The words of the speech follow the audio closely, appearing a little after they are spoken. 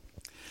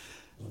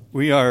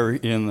We are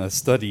in a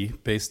study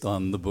based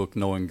on the book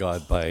Knowing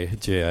God by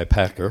J.I.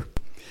 Packer.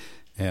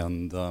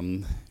 And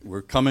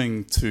we're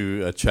coming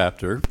to a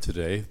chapter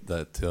today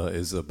that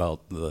is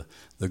about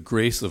the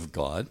grace of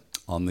God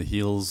on the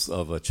heels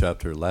of a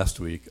chapter last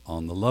week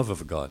on the love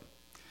of God.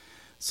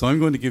 So I'm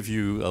going to give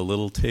you a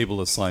little table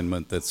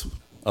assignment that's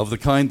of the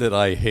kind that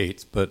I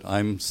hate, but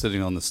I'm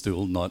sitting on the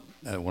stool, not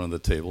at one of the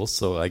tables,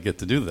 so I get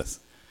to do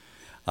this.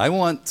 I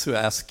want to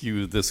ask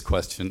you this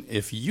question.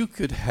 If you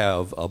could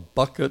have a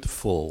bucket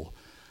full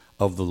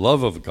of the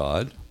love of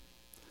God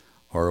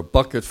or a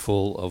bucket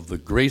full of the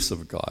grace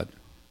of God,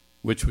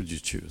 which would you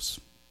choose?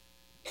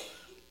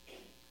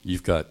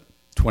 You've got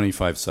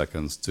 25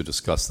 seconds to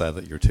discuss that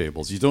at your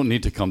tables. You don't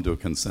need to come to a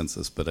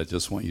consensus, but I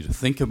just want you to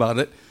think about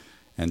it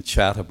and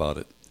chat about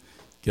it.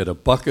 Get a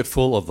bucket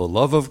full of the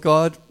love of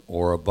God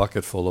or a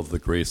bucket full of the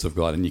grace of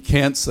God. And you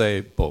can't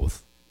say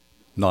both,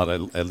 not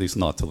at least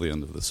not till the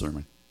end of the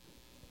sermon.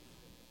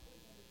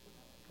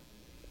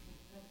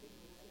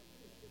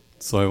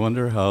 So I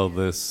wonder how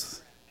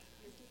this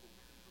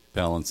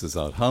balances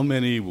out. How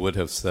many would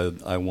have said,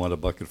 I want a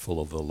bucket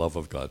full of the love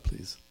of God,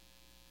 please?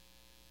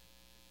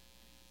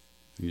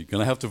 You're going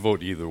to have to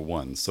vote either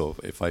one. So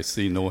if I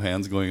see no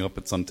hands going up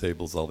at some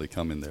tables, I'll be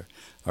coming there.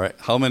 All right,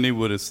 how many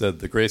would have said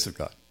the grace of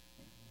God?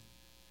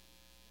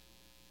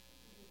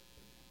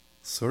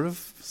 Sort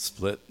of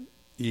split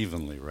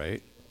evenly,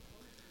 right?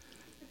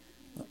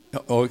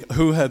 Oh,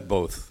 who had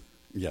both?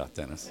 Yeah,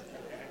 Dennis.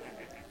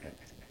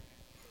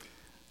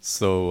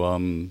 So,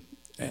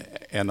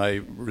 and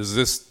I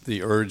resist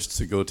the urge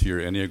to go to your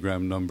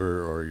Enneagram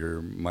number or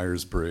your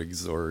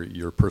Myers-Briggs or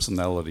your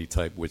personality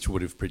type, which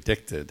would have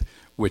predicted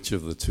which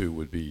of the two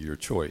would be your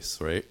choice,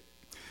 right?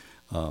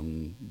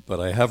 But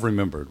I have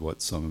remembered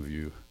what some of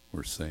you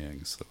were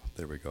saying, so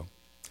there we go.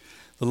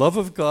 The love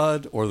of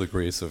God or the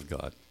grace of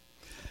God?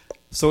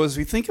 So as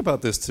we think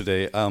about this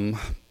today,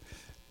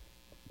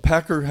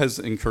 Packer has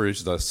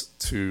encouraged us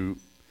to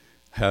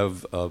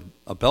have a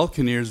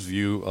Balconier's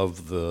view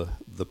of the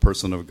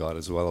person of God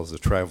as well as a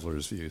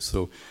traveler's view.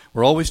 So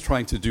we're always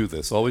trying to do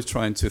this, always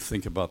trying to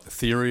think about the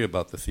theory,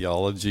 about the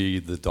theology,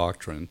 the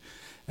doctrine,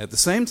 at the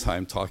same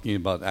time talking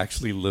about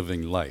actually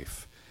living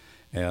life.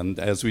 And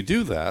as we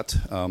do that,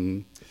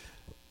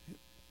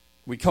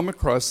 we come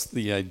across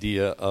the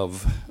idea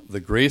of the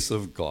grace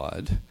of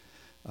God,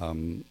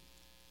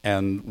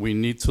 and we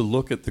need to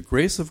look at the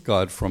grace of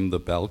God from the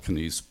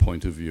Balconier's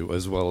point of view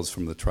as well as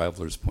from the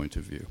traveler's point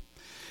of view.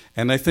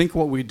 And I think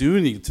what we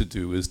do need to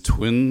do is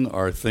twin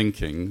our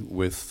thinking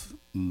with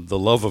the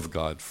love of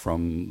God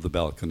from the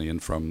balcony and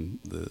from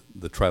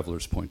the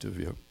traveler's point of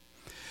view.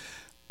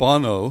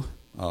 Bono,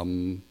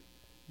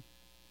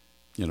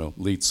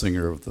 lead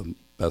singer of the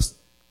best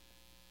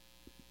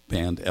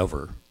band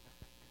ever,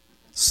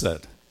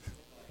 said,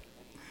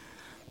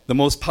 the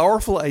most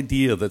powerful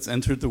idea that's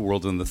entered the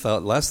world in the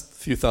last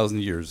few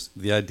thousand years,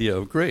 the idea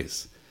of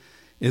grace,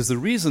 is the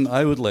reason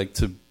I would like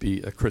to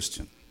be a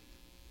Christian.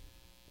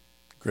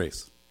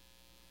 Grace.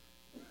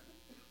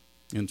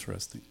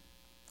 Interesting.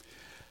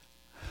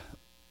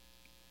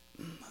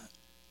 The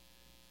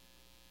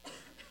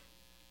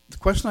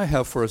question I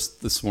have for us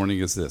this morning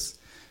is this.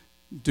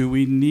 Do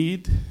we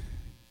need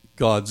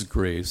God's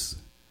grace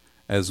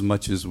as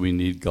much as we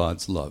need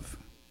God's love?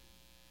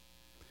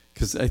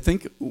 Because I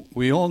think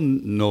we all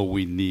know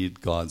we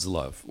need God's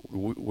love.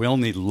 We all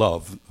need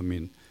love. I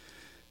mean,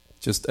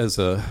 just as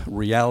a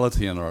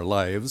reality in our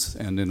lives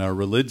and in our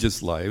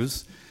religious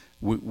lives,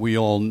 we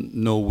all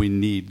know we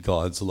need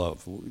God's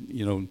love.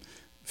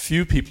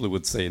 Few people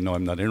would say, no,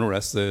 I'm not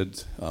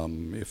interested.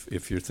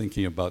 If you're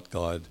thinking about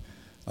God,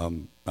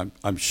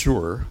 I'm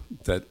sure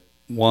that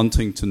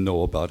wanting to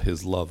know about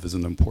his love is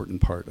an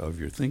important part of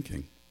your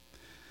thinking.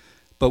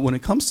 But when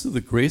it comes to the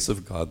grace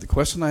of God, the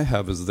question I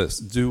have is this.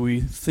 Do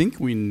we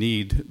think we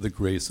need the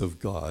grace of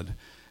God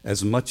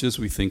as much as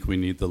we think we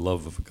need the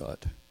love of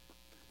God?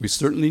 We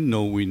certainly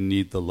know we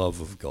need the love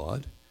of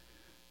God.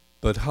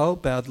 But how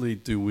badly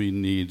do we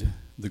need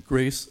the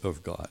grace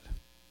of God?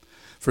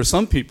 For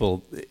some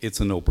people,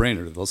 it's a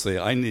no-brainer. They'll say,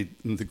 I need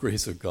the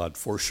grace of God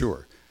for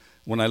sure.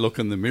 When I look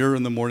in the mirror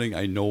in the morning,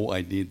 I know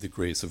I need the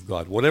grace of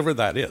God. Whatever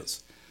that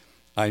is,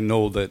 I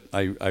know that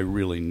I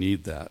really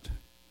need that.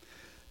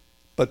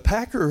 But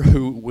Packer,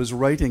 who was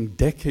writing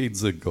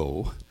decades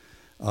ago,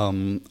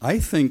 I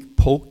think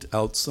poked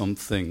out some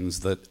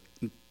things that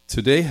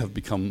today have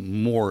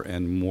become more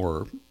and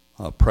more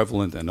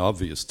prevalent and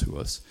obvious to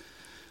us,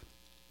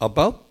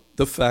 about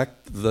the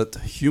fact that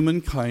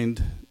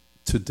humankind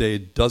today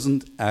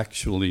doesn't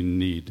actually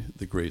need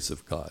the grace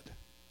of God.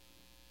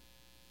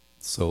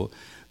 So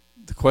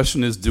the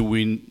question is, do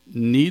we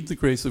need the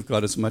grace of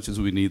God as much as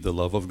we need the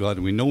love of God?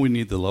 And we know we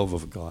need the love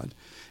of God.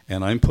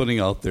 And I'm putting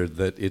out there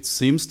that it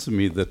seems to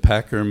me that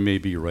Packer may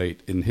be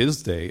right in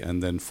his day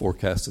and then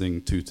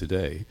forecasting to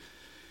today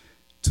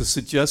to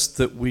suggest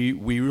that we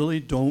really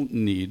don't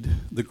need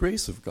the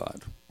grace of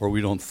God, or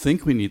we don't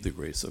think we need the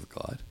grace of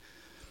God,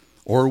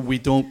 or we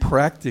don't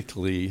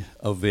practically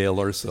avail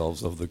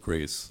ourselves of the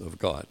grace of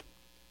God.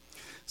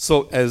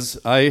 So as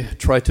I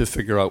try to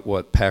figure out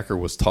what Packer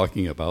was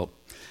talking about,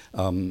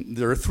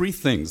 There are three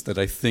things that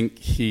I think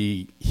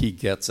he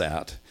gets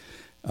at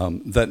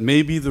that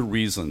may be the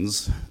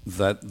reasons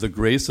that the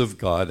grace of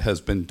God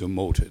has been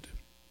demoted.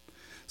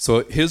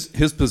 So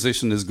his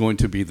position is going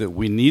to be that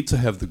we need to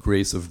have the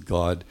grace of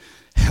God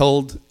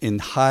held in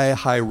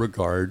high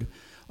regard,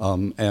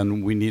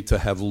 and we need to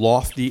have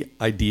lofty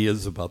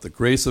ideas about the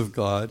grace of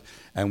God,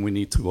 and we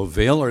need to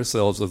avail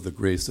ourselves of the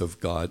grace of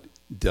God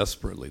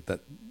desperately.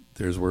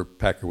 There's where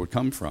Packer would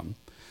come from.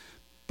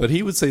 But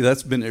he would say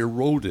that's been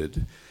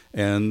eroded,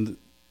 and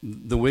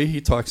the way he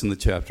talks in the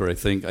chapter, I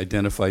think,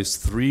 identifies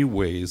three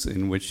ways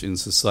in which in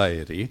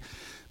society,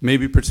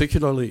 maybe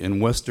particularly in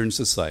Western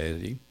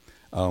society,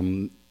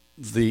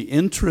 the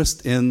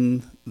interest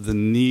in the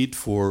need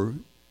for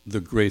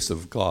the grace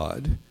of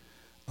God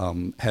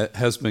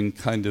has been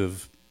kind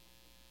of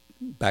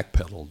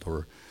backpedaled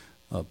or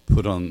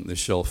put on the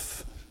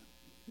shelf,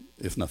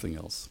 if nothing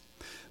else.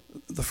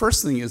 The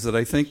first thing is that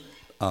I think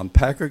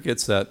Packer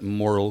gets at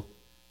moral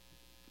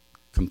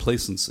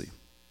complacency.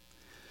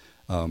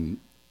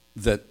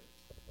 That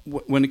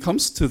when it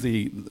comes to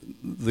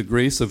the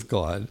grace of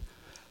God,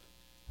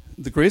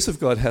 the grace of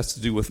God has to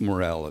do with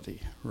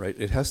morality, right?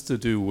 It has to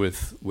do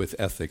with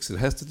ethics. It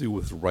has to do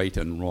with right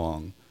and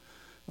wrong.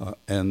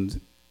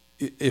 And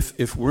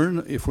if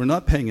we're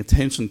not paying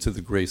attention to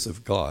the grace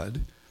of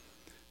God,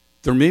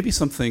 there may be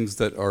some things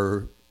that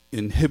are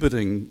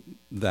inhibiting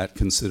that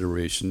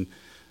consideration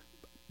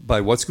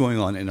by what's going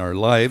on in our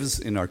lives,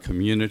 in our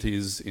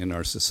communities, in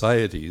our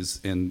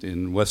societies, and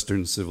in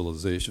Western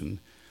civilization.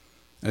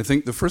 I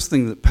think the first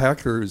thing that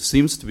Packer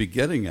seems to be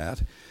getting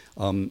at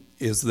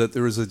is that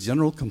there is a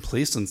general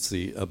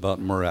complacency about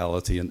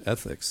morality and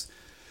ethics.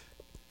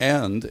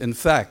 And, in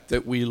fact,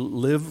 that we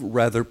live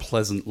rather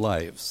pleasant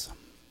lives.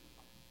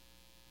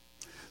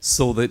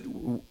 So that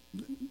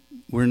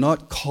we're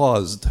not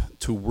caused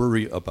to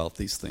worry about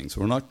these things.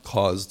 We're not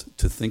caused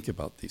to think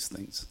about these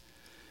things.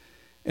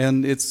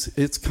 And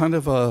it's kind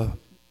of a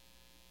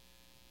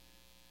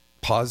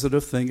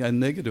positive thing and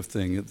negative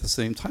thing at the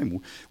same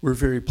time. We're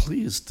very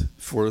pleased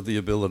for the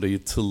ability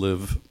to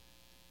live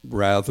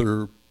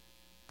rather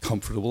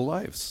comfortable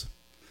lives.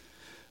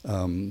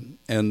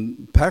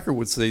 And Packer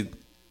would say,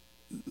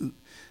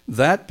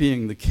 that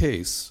being the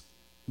case,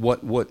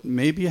 what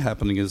may be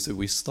happening is that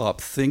we stop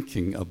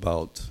thinking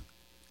about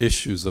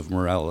issues of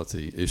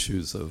morality,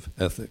 issues of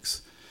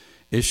ethics,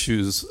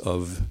 issues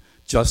of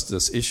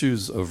justice,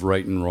 issues of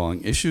right and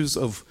wrong, issues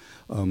of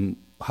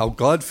how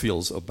God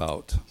feels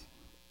about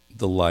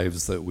the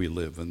lives that we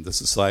live and the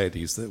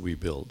societies that we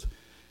build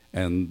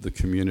and the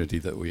community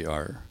that we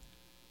are.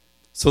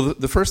 So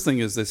the first thing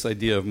is this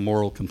idea of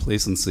moral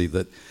complacency,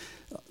 that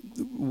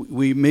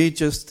we may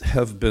just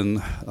have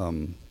been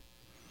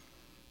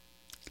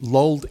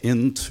lulled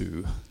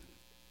into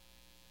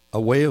a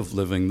way of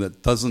living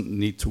that doesn't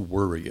need to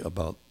worry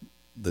about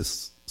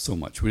this so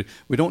much. We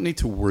don't need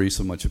to worry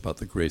so much about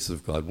the grace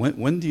of God.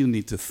 When do you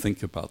need to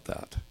think about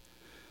that?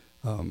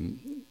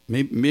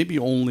 Maybe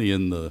only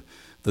in the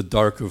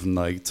dark of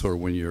night, or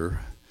when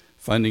you're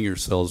finding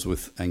yourselves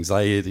with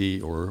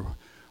anxiety or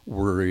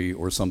worry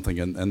or something,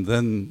 and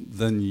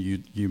then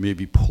you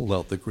maybe pull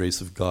out the grace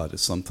of God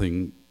as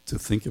something to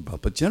think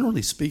about. But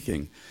generally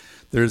speaking,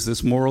 there's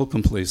this moral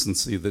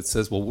complacency that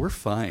says, well, we're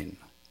fine.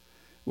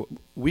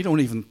 We don't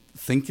even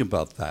think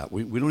about that.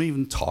 We don't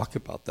even talk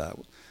about that.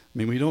 I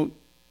mean,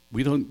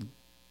 we don't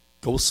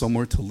go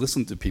somewhere to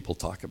listen to people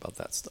talk about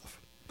that stuff.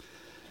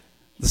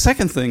 The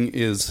second thing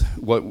is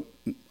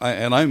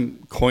and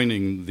I'm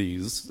coining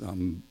these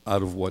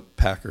out of what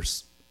Packer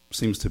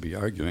seems to be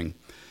arguing,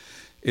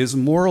 is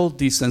moral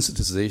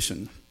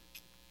desensitization.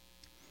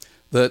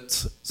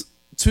 That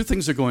two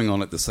things are going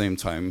on at the same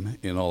time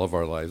in all of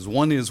our lives.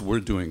 One is we're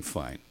doing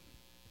fine.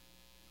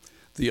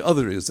 The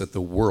other is that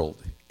the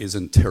world is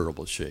in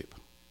terrible shape.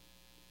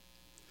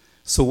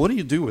 So what do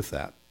you do with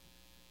that?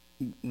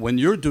 When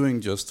you're doing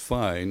just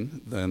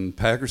fine, then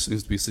Packer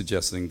seems to be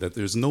suggesting that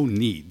there's no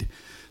need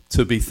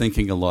to be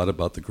thinking a lot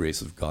about the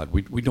grace of God.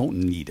 We don't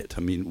need it.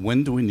 I mean,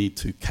 when do we need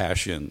to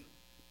cash in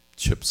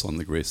chips on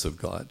the grace of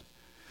God?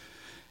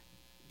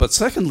 But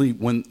secondly,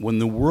 when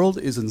the world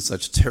is in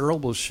such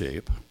terrible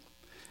shape,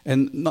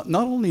 and not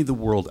only the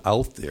world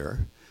out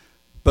there,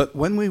 but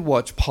when we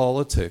watch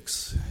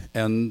politics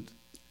and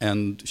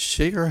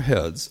shake our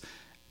heads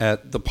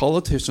at the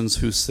politicians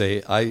who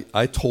say,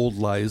 I told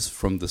lies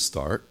from the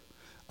start,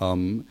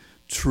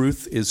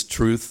 truth is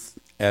truth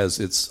as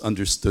it's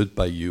understood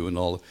by you, and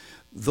all,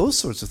 those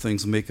sorts of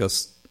things make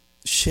us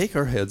shake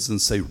our heads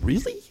and say,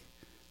 really?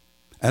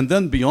 And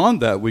then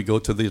beyond that, we go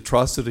to the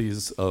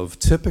atrocities of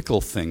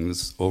typical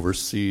things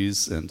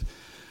overseas, and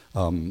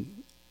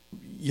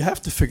you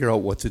have to figure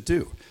out what to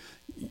do.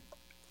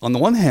 On the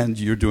one hand,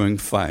 you're doing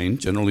fine,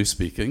 generally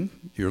speaking.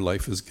 Your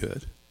life is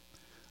good.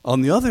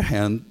 On the other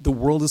hand, the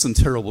world is in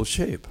terrible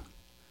shape.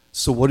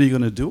 So what are you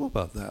going to do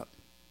about that?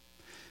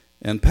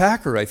 And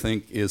Packer, I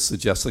think, is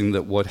suggesting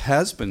that what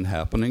has been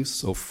happening,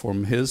 so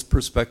from his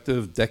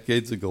perspective,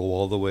 decades ago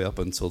all the way up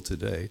until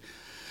today,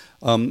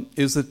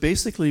 is that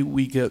basically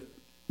we get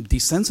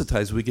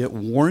desensitized, we get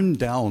worn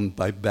down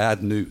by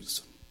bad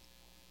news.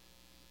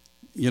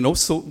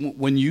 So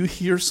when you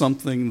hear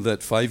something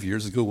that 5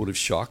 years ago would have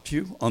shocked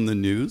you on the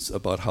news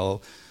about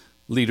how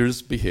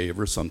leaders behave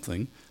or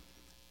something,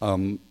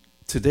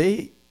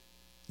 today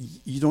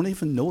you don't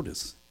even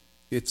notice.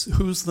 It's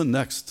who's the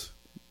next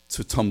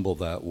to tumble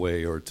that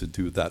way or to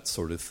do that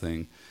sort of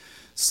thing.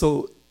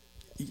 So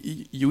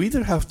you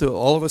either have to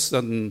all of a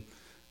sudden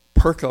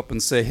perk up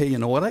and say, hey, you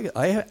know what,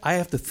 I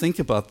have to think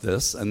about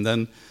this, and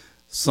then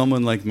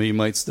someone like me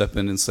might step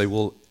in and say,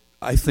 well,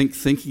 I think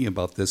thinking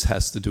about this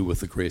has to do with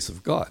the grace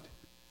of God.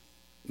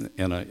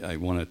 And I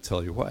want to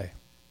tell you why.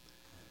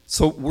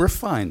 So we're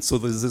fine. So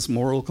there's this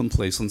moral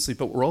complacency,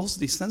 but we're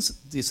also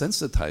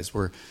desensitized.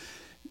 Where,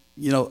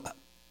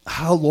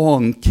 how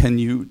long can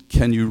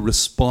you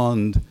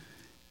respond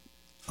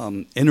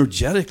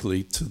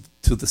energetically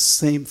to the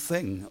same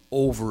thing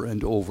over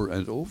and over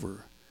and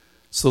over?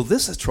 So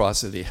this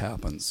atrocity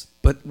happens,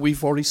 but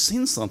we've already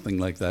seen something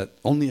like that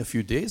only a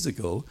few days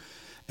ago.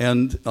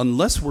 And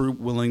unless we're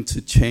willing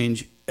to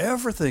change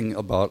everything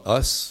about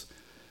us,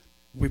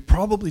 we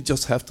probably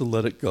just have to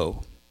let it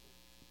go.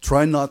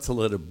 Try not to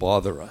let it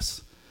bother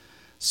us.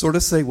 Sort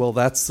of say, well,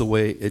 that's the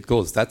way it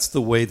goes. That's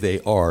the way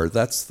they are.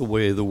 That's the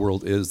way the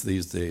world is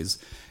these days.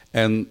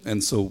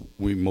 And so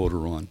we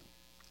motor on.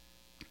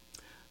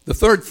 The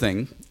third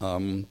thing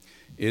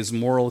is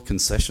moral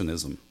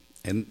concessionism.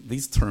 And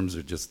these terms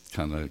are just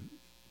kind of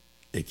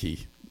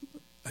icky.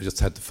 I just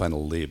had to find a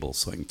label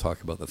so I can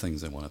talk about the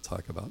things I want to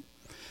talk about.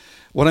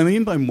 What I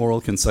mean by moral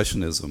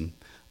concessionism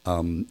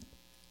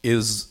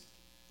is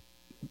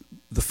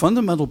the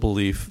fundamental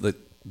belief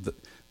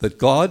that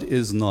God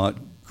is not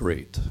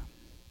great,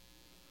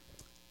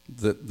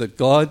 that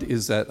God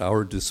is at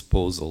our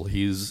disposal.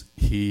 He's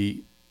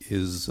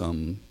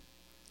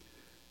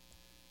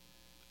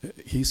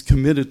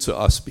committed to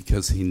us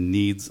because he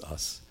needs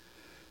us.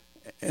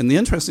 And the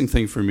interesting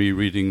thing for me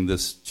reading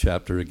this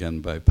chapter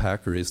again by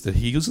Packer is that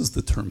he uses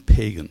the term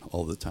pagan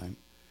all the time.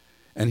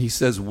 And he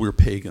says we're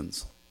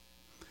pagans.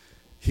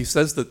 He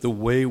says that the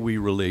way we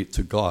relate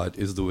to God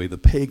is the way the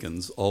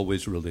pagans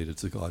always related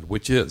to God,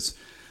 which is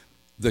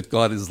that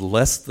God is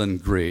less than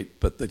great,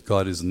 but that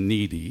God is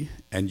needy,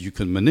 and you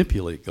can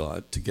manipulate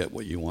God to get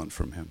what you want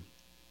from him.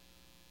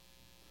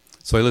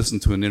 So I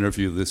listened to an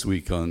interview this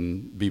week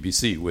on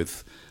BBC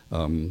with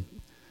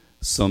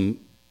some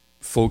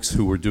folks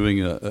who were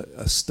doing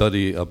a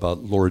study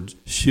about Lord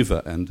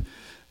Shiva, and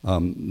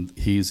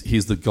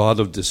he's the god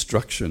of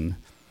destruction.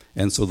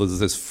 And so there's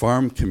this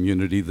farm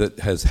community that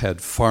has had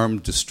farm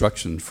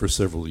destruction for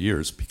several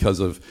years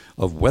because of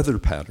weather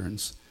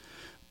patterns.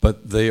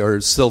 But they are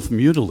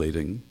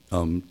self-mutilating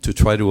to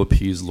try to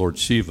appease Lord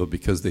Shiva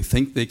because they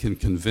think they can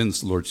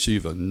convince Lord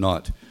Shiva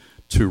not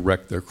to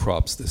wreck their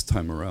crops this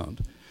time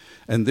around.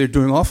 And they're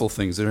doing awful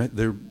things.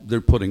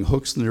 They're putting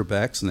hooks in their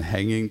backs and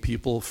hanging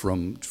people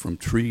from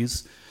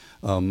trees.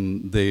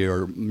 They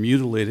are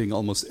mutilating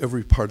almost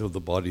every part of the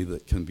body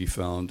that can be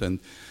found. And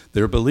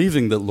they're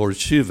believing that Lord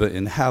Shiva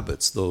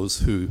inhabits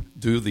those who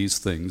do these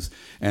things,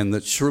 and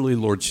that surely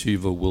Lord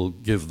Shiva will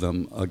give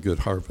them a good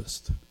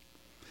harvest.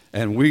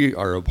 And we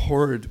are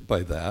abhorred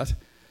by that,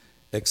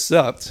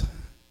 except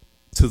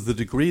to the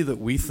degree that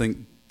we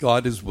think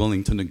God is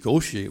willing to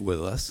negotiate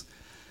with us,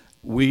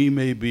 we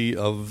may be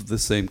of the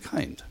same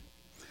kind.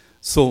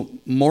 So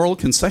moral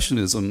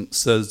concessionism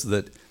says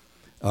that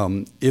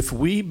if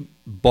we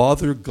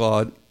bother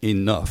God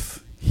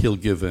enough, he'll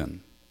give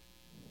in.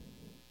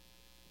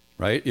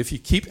 Right? If you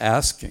keep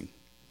asking.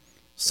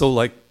 So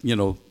like,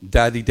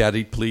 daddy,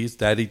 daddy, please,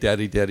 daddy,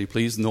 daddy, daddy,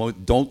 please. No,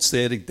 don't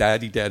say it,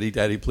 daddy, daddy,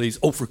 daddy, please.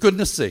 Oh, for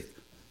goodness sake.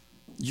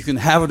 You can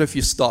have it if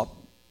you stop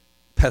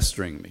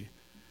pestering me.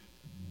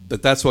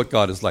 But that's what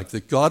God is like.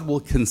 That God will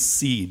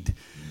concede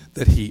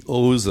that he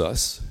owes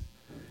us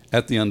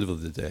at the end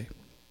of the day.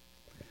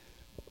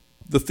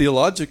 The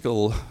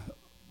theological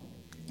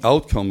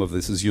outcome of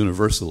this is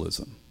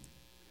universalism,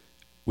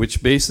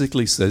 which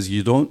basically says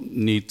you don't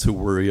need to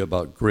worry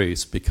about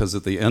grace because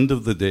at the end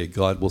of the day,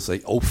 God will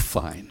say, oh,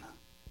 fine.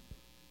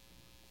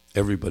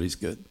 Everybody's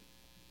good.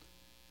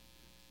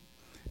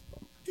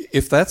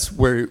 If that's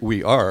where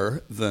we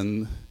are,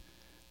 then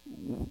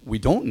we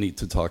don't need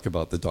to talk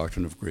about the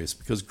doctrine of grace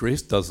because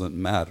grace doesn't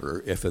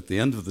matter if at the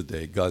end of the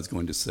day, God's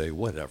going to say,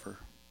 whatever.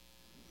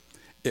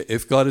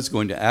 If God is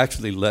going to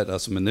actually let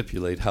us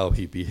manipulate how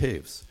he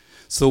behaves.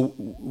 So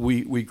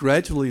we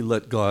gradually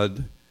let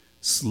God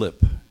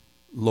slip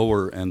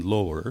lower and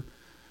lower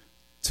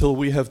till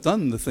we have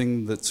done the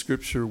thing that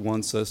Scripture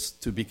wants us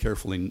to be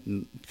careful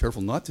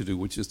not to do,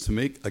 which is to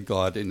make a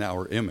God in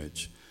our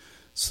image.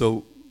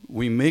 So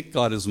we make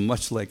God as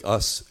much like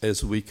us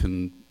as we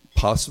can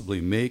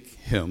possibly make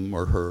him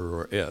or her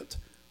or it,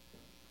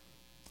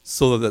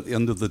 so that at the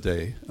end of the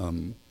day,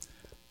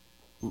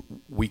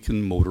 we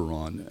can motor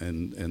on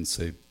and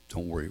say,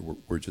 don't worry,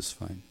 we're just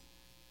fine.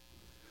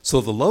 So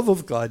the love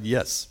of God,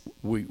 yes,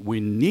 we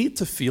need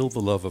to feel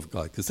the love of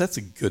God because that's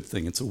a good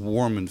thing. It's a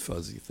warm and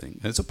fuzzy thing,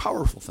 and it's a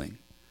powerful thing.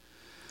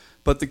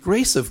 But the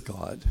grace of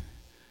God,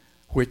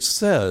 which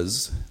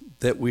says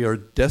that we are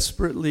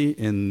desperately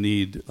in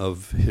need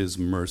of his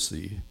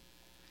mercy,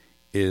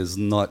 is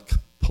not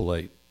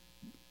polite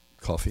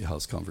coffee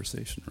house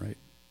conversation, right?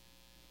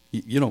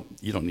 You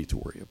don't need to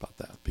worry about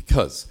that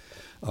because,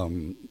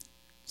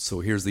 so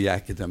here's the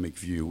academic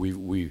view.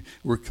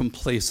 We're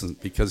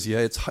complacent because,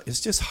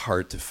 it's just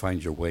hard to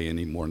find your way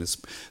anymore. And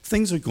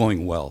things are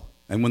going well.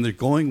 And when they're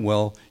going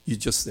well, you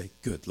just say,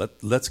 good,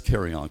 let's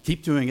carry on.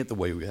 Keep doing it the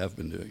way we have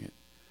been doing it.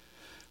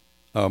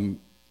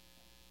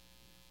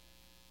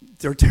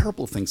 There are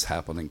terrible things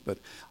happening, but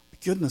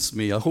goodness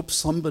me, I hope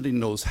somebody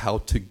knows how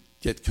to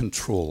get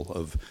control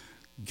of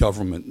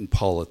government and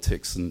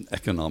politics and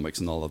economics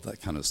and all of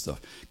that kind of stuff,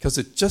 because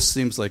it just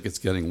seems like it's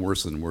getting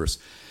worse and worse.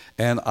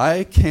 And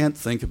I can't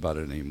think about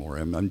it anymore.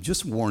 I'm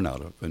just worn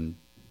out of and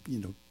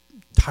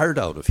tired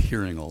out of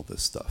hearing all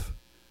this stuff.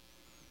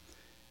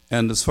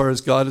 And as far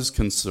as God is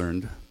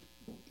concerned,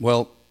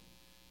 well,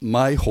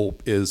 my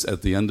hope is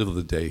at the end of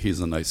the day, he's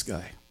a nice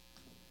guy.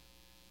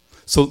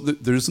 So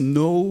there's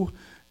no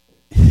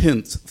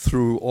hint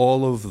through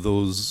all of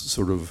those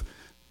sort of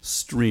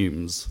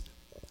streams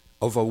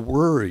of a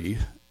worry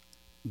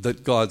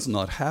that God's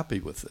not happy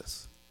with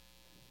this.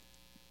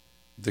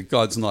 That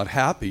God's not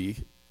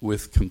happy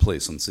with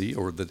complacency,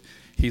 or that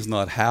he's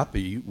not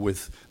happy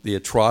with the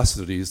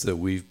atrocities that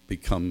we've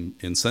become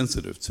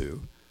insensitive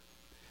to.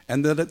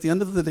 And that at the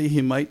end of the day,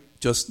 he might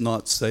just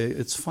not say,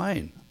 it's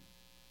fine.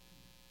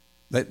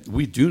 That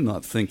we do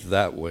not think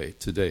that way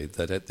today,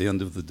 that at the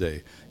end of the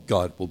day,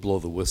 God will blow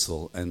the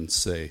whistle and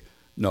say,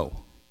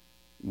 no.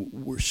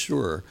 We're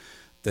sure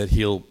that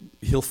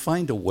he'll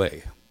find a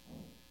way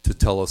to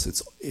tell us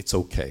it's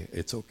okay,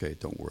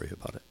 don't worry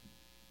about it.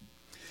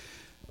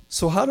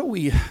 So how do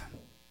we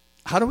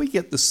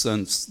get the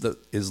sense that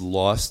is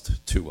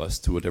lost to us,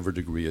 to whatever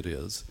degree it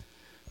is,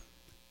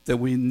 that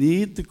we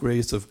need the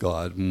grace of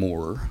God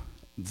more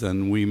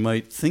than we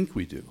might think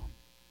we do?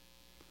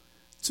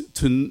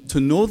 To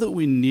know that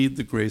we need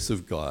the grace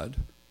of God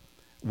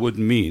would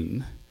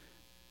mean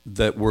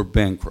that we're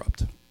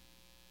bankrupt.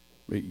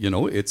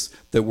 It's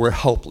that we're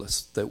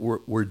helpless, that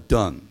we're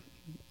done.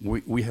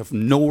 We have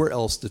nowhere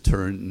else to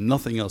turn,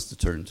 nothing else to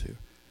turn to.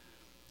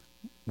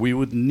 We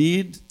would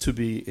need to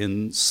be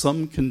in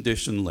some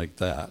condition like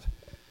that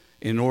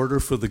in order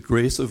for the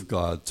grace of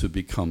God to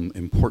become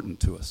important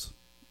to us,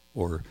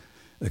 or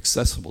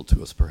accessible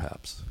to us,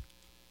 perhaps.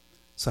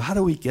 So how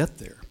do we get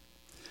there?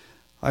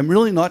 I'm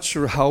really not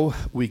sure how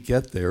we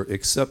get there,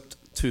 except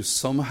to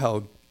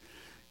somehow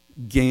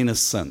gain a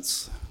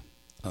sense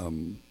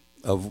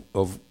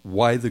of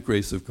why the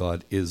grace of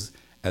God is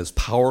as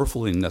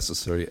powerful and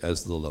necessary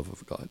as the love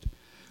of God.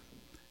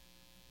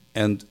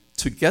 And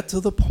to get to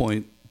the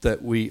point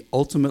that we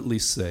ultimately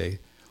say,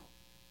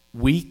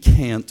 we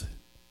can't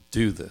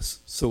do this.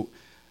 So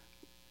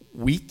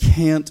we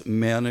can't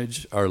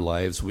manage our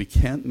lives, we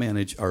can't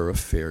manage our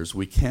affairs,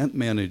 we can't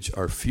manage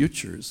our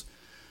futures.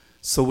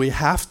 So we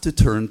have to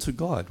turn to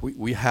God.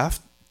 We have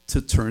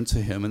to turn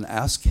to him and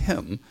ask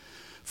him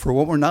for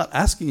what we're not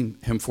asking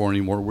him for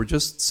anymore. We're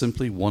just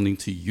simply wanting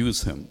to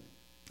use him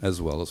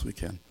as well as we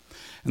can.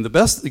 And the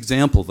best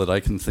example that I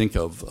can think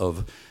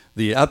of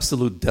the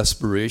absolute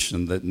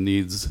desperation that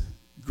needs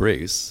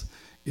grace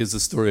is the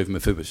story of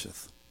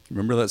Mephibosheth.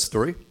 Remember that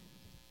story?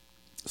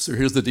 So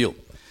here's the deal.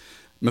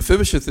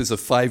 Mephibosheth is a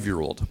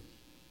 5-year-old,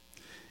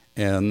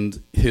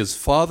 and his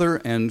father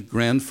and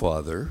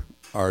grandfather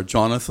are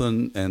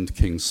Jonathan and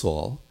King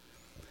Saul,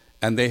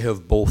 and they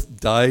have both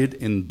died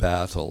in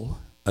battle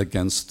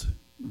against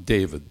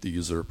David, the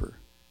usurper.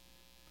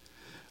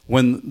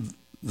 When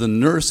the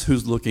nurse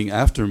who's looking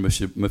after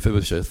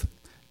Mephibosheth,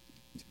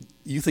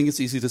 you think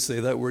it's easy to say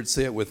that word?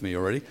 Say it with me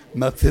already.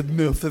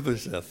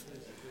 Mephibosheth.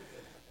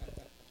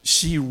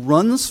 She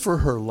runs for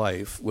her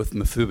life with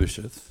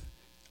Mephibosheth,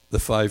 the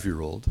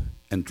 5-year-old,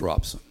 and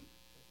drops him.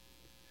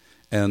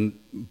 And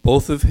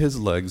both of his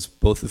legs,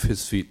 both of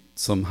his feet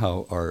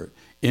somehow are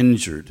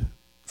injured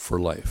for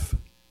life.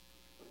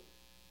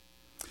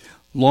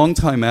 Long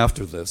time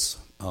after this,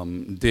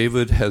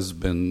 David has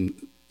been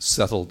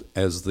settled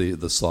as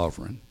the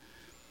sovereign.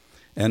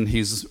 And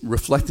he's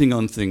reflecting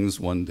on things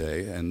one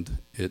day, and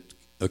it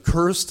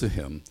occurs to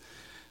him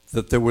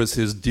that there was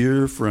his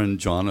dear friend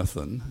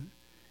Jonathan,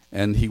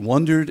 and he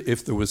wondered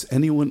if there was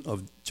anyone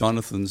of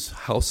Jonathan's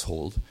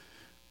household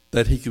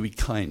that he could be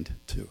kind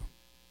to.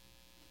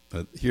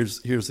 But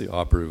here's the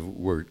operative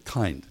word,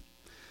 kind.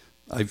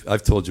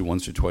 I've told you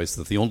once or twice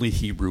that the only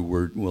Hebrew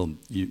word,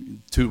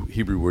 two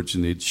Hebrew words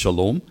you need,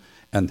 shalom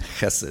and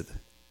chesed.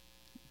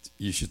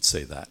 You should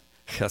say that.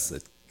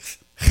 Chesed,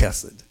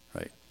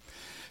 right?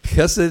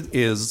 Chesed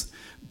is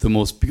the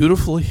most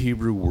beautiful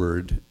Hebrew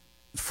word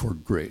for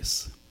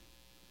grace.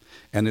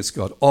 And it's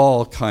got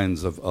all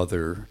kinds of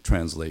other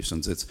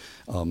translations. It's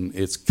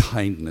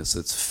kindness,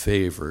 it's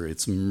favor,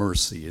 it's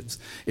mercy,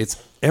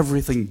 it's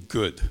everything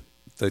good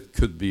that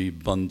could be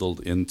bundled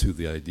into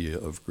the idea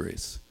of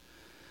grace.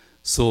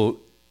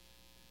 So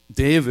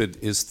David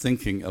is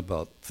thinking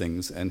about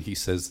things, and he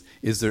says,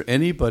 is there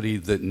anybody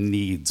that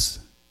needs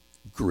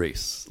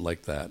grace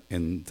like that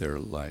in their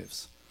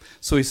lives?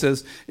 So he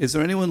says, is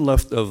there anyone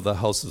left of the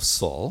house of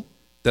Saul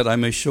that I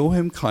may show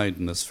him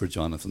kindness for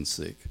Jonathan's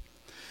sake?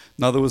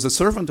 Now there was a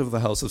servant of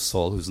the house of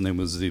Saul whose name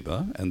was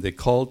Ziba, and they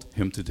called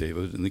him to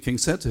David, and the king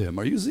said to him,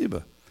 "Are you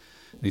Ziba?"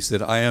 And he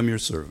said, "I am your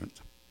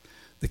servant."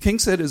 The king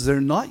said, "Is there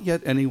not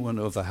yet anyone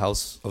of the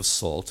house of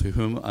Saul to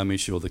whom I may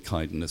show the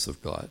kindness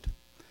of God?"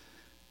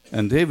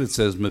 And David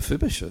says,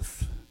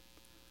 "Mephibosheth,"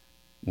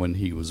 when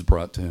he was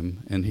brought to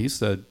him. And he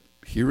said,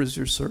 "Here is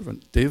your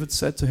servant." David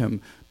said to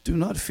him, "Do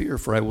not fear,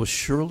 for I will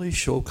surely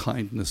show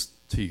kindness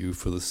to you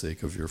for the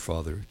sake of your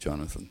father,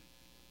 Jonathan."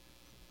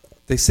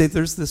 They say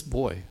there's this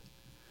boy,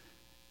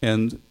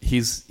 and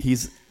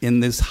he's in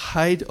this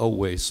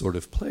hideaway sort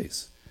of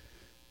place,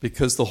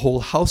 because the whole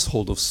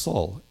household of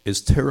Saul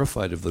is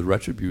terrified of the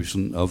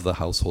retribution of the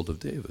household of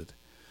David.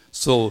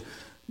 So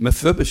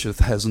Mephibosheth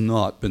has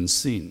not been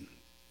seen.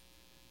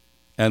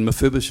 And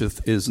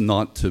Mephibosheth is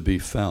not to be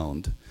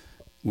found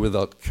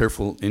without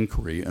careful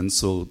inquiry. And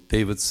so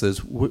David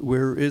says,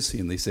 "Where is he?"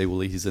 And they say, "Well,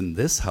 he's in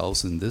this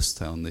house in this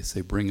town." They say,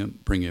 bring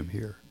him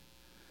here.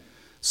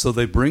 So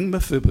they bring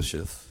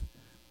Mephibosheth,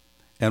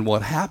 and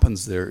what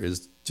happens there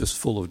is just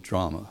full of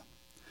drama.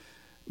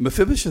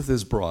 Mephibosheth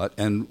is brought,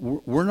 and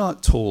we're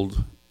not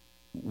told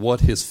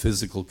what his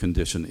physical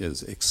condition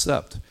is,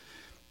 except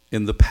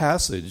in the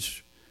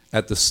passage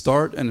at the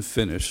start and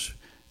finish,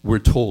 we're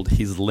told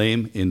he's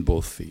lame in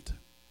both feet.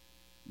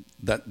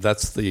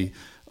 That's the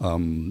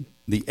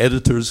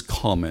editor's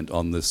comment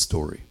on this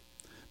story.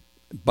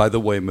 By the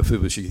way,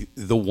 Mephibosheth,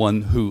 the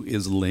one who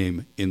is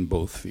lame in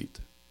both feet.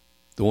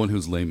 The one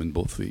who's lame in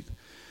both feet.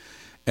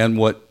 And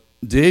what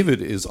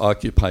David is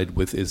occupied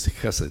with is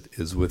chesed,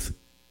 is with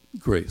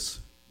grace.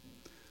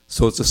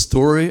 So it's a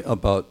story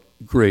about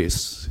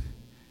grace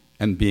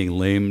and being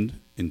lamed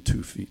in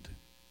 2 feet.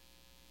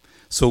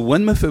 So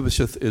when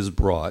Mephibosheth is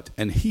brought,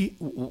 and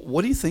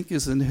what do you think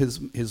is in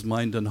his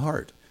mind and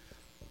heart?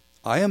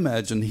 I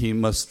imagine he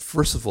must,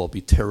 first of all,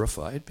 be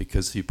terrified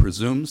because he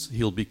presumes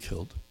he'll be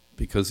killed,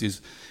 because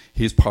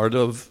he's part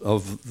of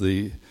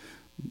the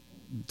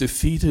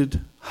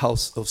defeated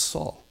house of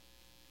Saul.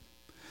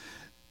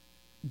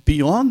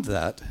 Beyond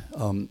that,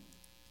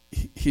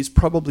 he's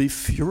probably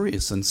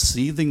furious and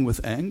seething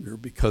with anger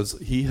because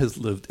he has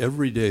lived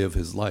every day of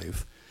his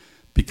life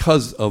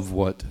because of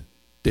what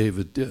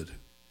David did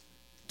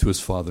to his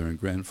father and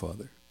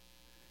grandfather.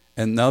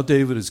 And now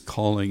David is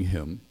calling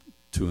him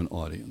to an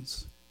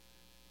audience.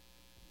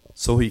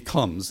 So he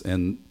comes,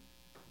 and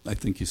I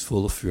think he's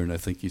full of fear, and I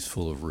think he's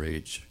full of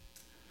rage.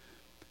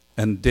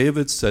 And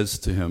David says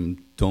to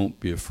him, "Don't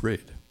be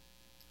afraid.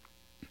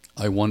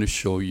 I want to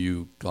show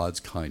you God's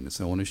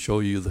kindness. I want to show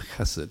you the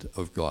chesed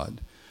of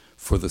God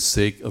for the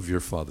sake of your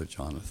father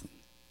Jonathan."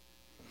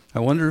 I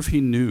wonder if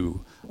he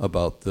knew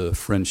about the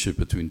friendship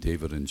between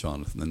David and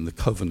Jonathan and the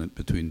covenant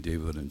between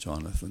David and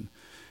Jonathan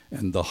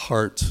and the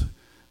heart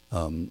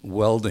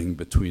welding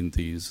between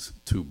these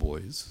two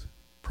boys.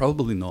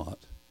 Probably not.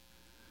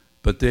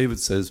 But David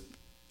says,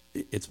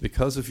 "It's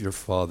because of your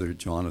father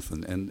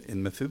Jonathan." And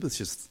in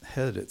Mephibosheth's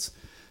head, it's,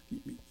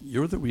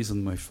 "You're the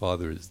reason my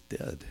father is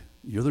dead.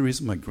 You're the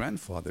reason my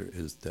grandfather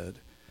is dead.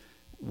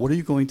 What are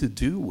you going to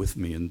do with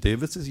me?" And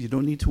David says, "You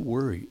don't need to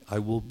worry. I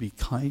will be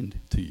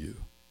kind to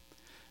you."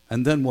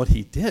 And then what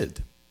he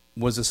did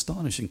was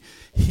astonishing.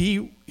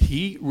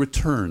 He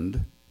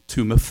returned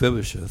to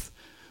Mephibosheth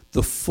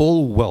the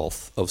full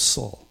wealth of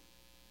Saul.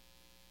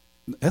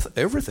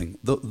 Everything,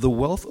 the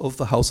wealth of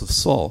the house of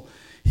Saul,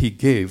 he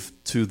gave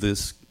to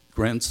this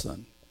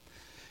grandson.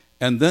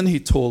 And then he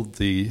told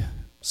the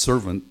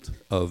servant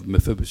of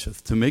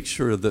Mephibosheth to make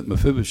sure that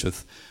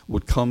Mephibosheth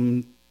would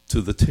come to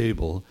the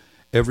table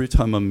every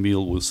time a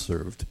meal was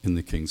served in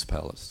the king's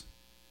palace.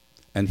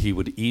 And he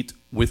would eat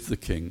with the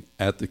king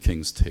at the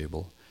king's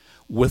table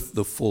with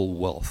the full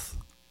wealth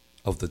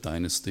of the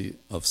dynasty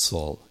of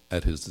Saul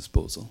at his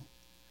disposal.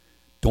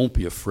 Don't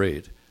be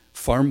afraid.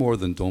 Far more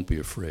than don't be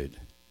afraid.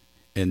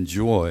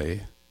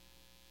 Enjoy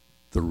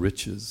the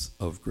riches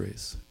of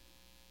grace.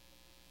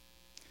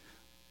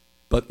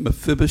 But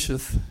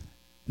Mephibosheth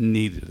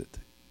needed it,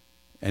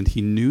 and he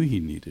knew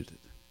he needed it.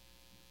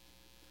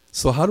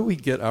 So how do we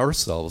get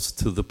ourselves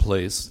to the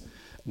place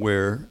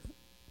where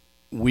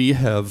we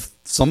have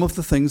some of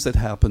the things that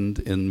happened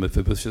in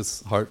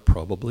Mephibosheth's heart,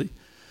 probably,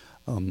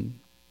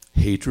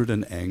 hatred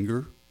and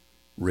anger,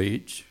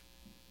 rage,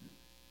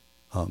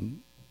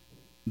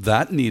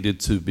 that needed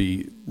to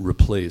be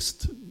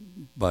replaced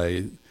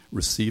by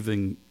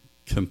receiving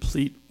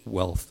complete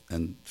wealth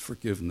and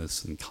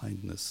forgiveness and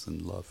kindness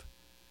and love.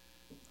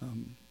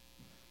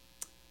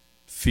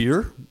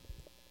 Fear,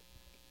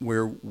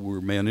 where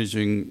we're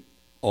managing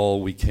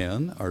all we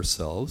can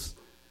ourselves.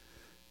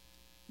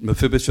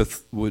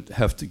 Mephibosheth would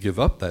have to give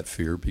up that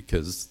fear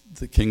because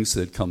the king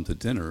said, "Come to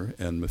dinner,"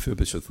 and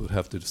Mephibosheth would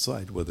have to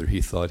decide whether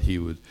he thought he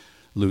would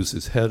lose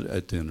his head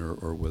at dinner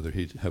or whether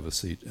he'd have a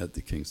seat at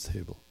the king's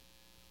table.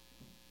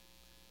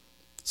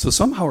 So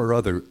somehow or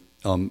other,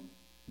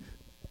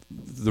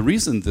 the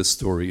reason this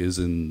story is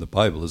in the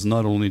Bible is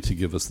not only to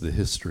give us the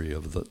history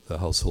of the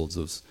households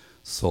of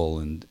Saul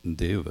and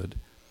David,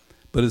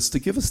 but it's to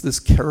give us this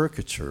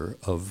caricature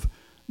of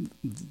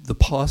the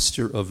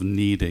posture of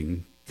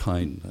needing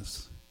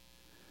kindness.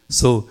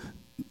 So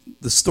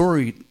the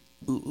story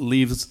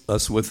leaves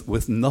us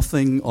with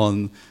nothing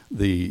on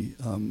the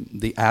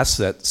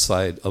asset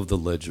side of the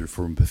ledger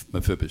for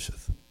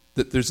Mephibosheth.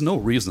 That there's no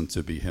reason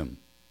to be him.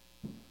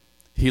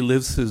 He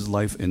lives his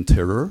life in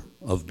terror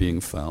of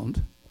being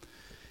found.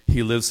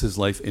 He lives his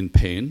life in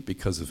pain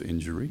because of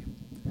injury.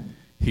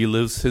 He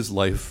lives his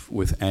life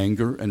with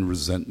anger and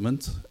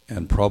resentment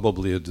and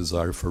probably a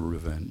desire for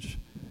revenge.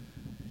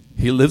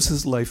 He lives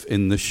his life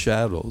in the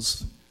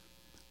shadows.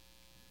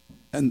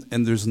 And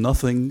there's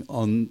nothing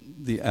on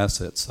the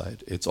asset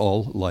side. It's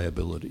all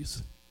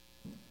liabilities.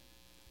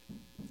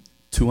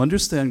 To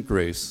understand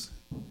grace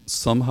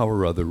somehow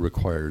or other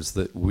requires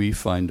that we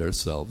find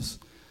ourselves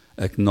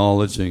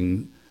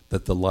acknowledging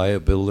that the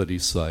liability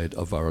side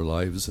of our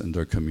lives and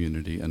our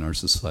community and our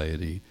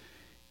society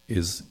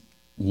is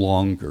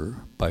longer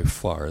by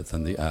far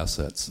than the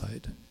asset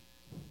side.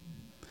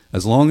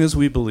 As long as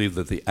we believe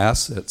that the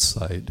asset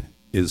side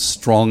is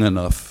strong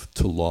enough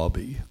to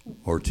lobby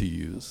or to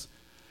use,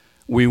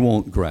 we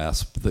won't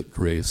grasp that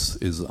grace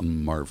is a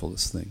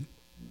marvelous thing.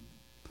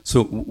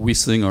 So we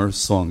sing our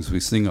songs, we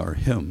sing our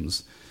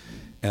hymns,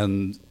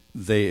 and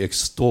they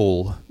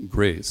extol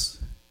grace.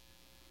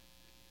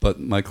 But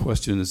my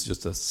question is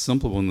just a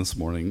simple one this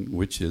morning,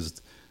 which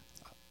is,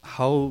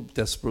 how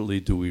desperately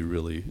do we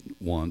really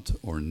want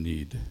or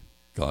need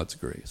God's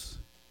grace?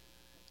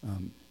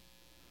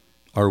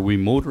 Are we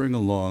motoring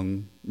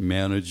along,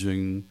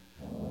 managing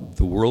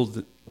the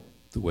world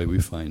the way we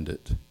find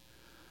it?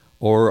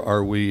 Or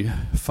are we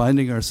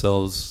finding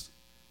ourselves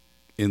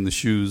in the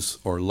shoes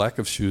or lack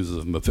of shoes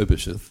of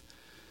Mephibosheth,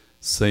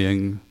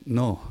 saying,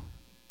 no,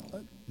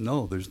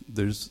 there's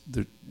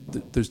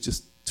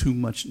just too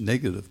much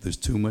negative, there's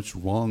too much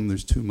wrong,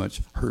 there's too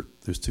much hurt,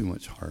 there's too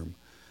much harm.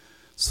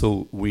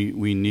 So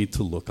we need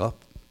to look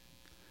up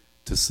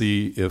to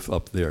see if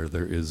up there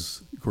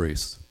is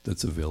grace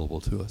that's available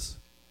to us.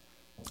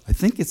 I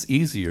think it's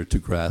easier to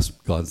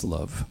grasp God's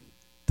love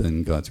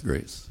than God's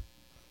grace.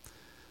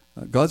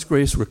 God's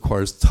grace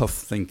requires tough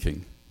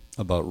thinking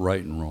about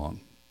right and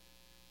wrong,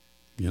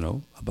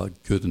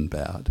 about good and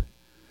bad,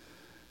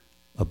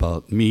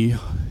 about me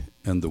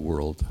and the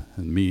world,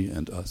 and me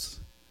and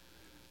us.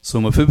 So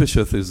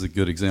Mephibosheth is a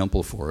good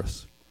example for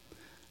us,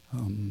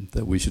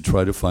 that we should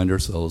try to find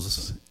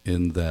ourselves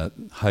in that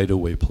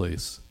hideaway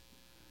place,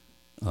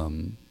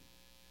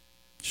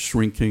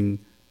 shrinking,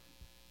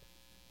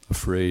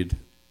 afraid,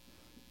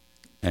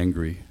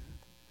 angry,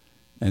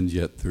 and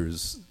yet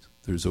there's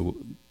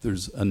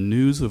a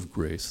news of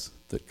grace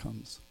that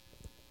comes.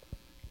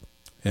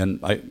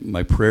 And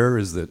my prayer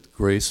is that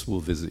grace will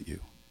visit you,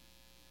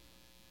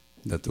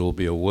 that there will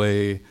be a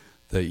way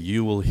that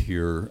you will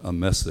hear a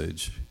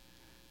message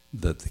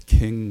that the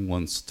King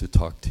wants to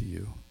talk to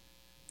you.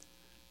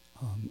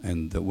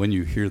 And that when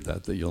you hear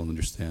that you'll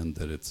understand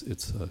that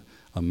it's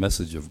a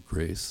message of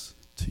grace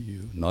to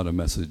you, not a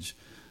message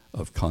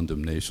of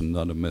condemnation,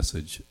 not a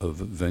message of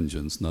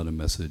vengeance, not a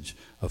message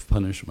of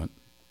punishment.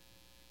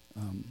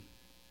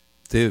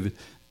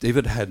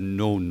 David had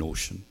no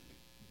notion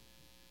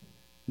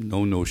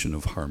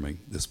of harming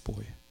this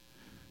boy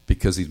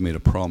because he'd made a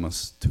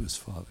promise to his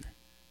father.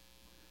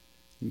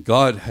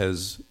 God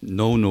has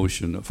no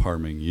notion of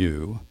harming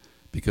you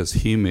because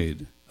he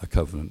made a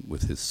covenant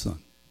with his son.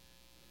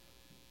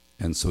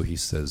 And so he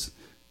says,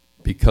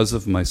 because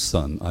of my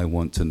son, I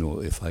want to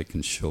know if I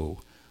can show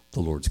the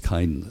Lord's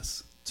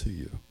kindness to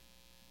you.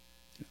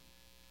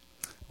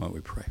 Why don't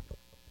we pray?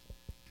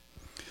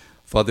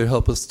 Father,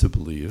 help us to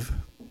believe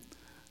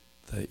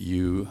that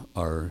you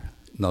are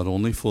not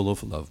only full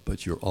of love,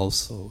 but you're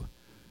also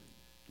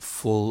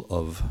full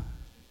of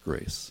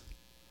grace.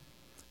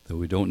 That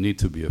we don't need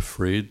to be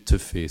afraid to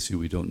face you.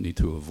 We don't need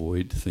to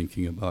avoid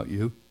thinking about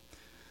you.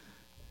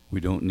 We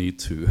don't need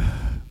to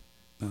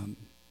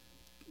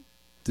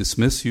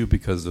dismiss you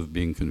because of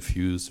being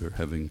confused or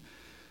having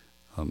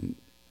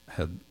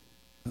had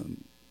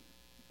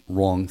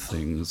wrong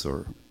things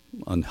or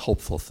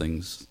unhelpful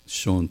things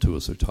shown to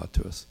us or taught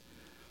to us.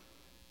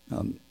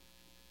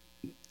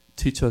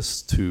 Teach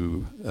us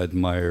to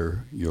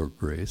admire your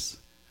grace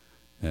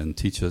and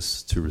teach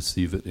us to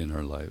receive it in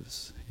our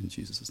lives. In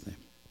Jesus' name.